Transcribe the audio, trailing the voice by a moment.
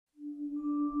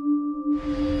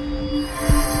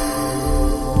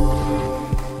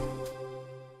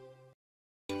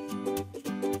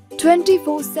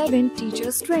24/7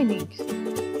 Teachers Training,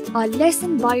 a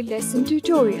lesson-by-lesson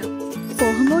tutorial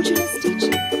for homogeneous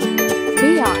teaching.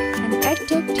 We are an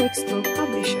EdTech textbook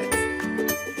publishers.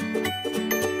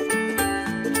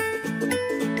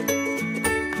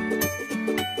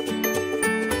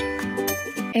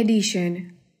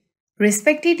 Edition.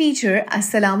 Respected teacher,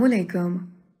 Assalamu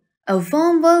Alaikum. A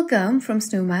warm welcome from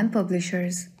Snowman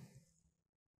publishers.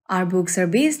 Our books are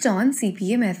based on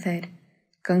CPA method,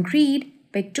 concrete,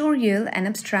 pictorial and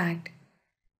abstract.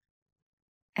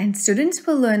 And students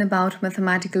will learn about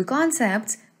mathematical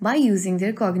concepts by using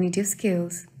their cognitive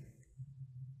skills.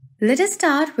 Let us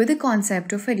start with the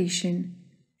concept of addition.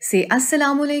 Say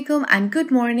Assalamu Alaikum and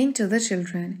good morning to the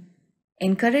children.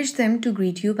 Encourage them to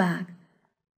greet you back.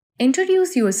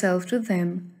 Introduce yourself to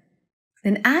them.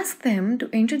 Then ask them to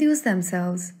introduce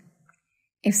themselves.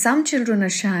 If some children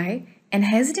are shy and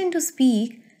hesitant to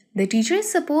speak, the teacher is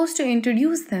supposed to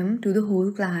introduce them to the whole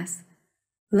class.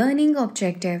 Learning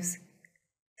objectives.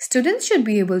 Students should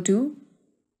be able to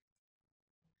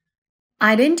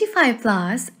identify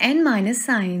plus and minus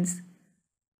signs.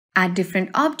 Add different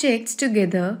objects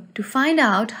together to find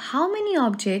out how many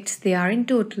objects there are in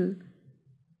total.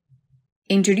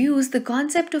 Introduce the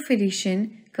concept of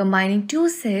addition combining two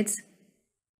sets.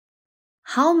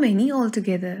 How many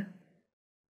altogether?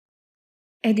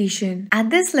 Addition at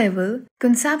this level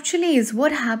conceptually is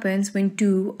what happens when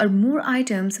two or more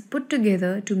items are put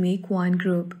together to make one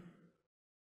group.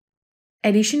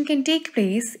 Addition can take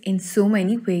place in so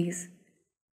many ways.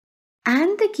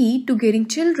 And the key to getting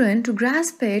children to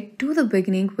grasp it to the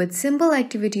beginning with simple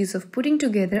activities of putting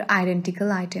together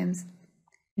identical items.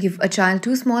 Give a child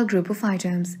two small group of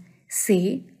items,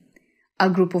 say a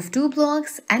group of 2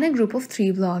 blocks and a group of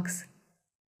 3 blocks.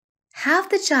 Have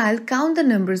the child count the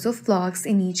numbers of blocks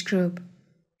in each group.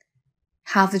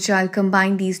 Have the child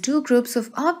combine these two groups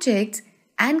of objects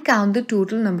and count the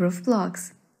total number of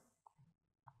blocks.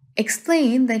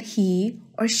 Explain that he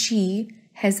or she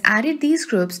has added these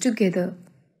groups together.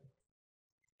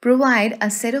 Provide a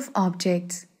set of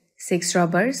objects, 6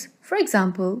 rubbers, for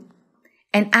example,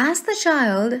 and ask the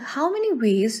child how many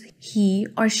ways he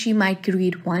or she might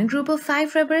create one group of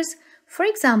 5 rubbers, for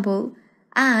example,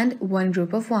 and one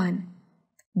group of 1.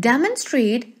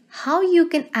 Demonstrate how you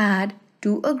can add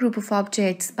to a group of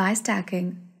objects by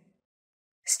stacking.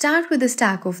 Start with a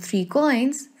stack of 3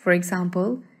 coins, for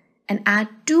example, and add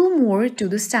 2 more to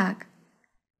the stack.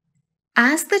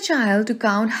 Ask the child to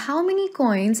count how many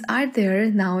coins are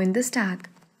there now in the stack.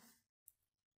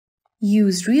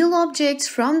 Use real objects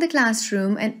from the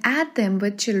classroom and add them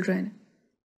with children.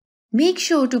 Make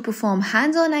sure to perform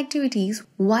hands-on activities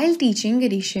while teaching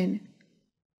addition.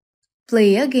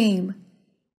 Play a game.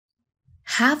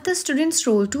 Have the students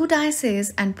roll 2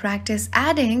 dice and practice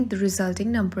adding the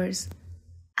resulting numbers.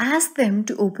 Ask them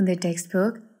to open their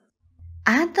textbook,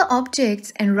 add the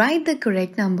objects and write the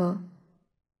correct number.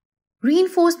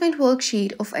 Reinforcement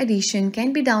worksheet of addition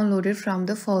can be downloaded from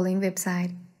the following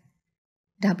website: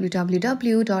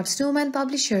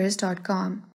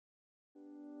 www.snowmanpublishers.com.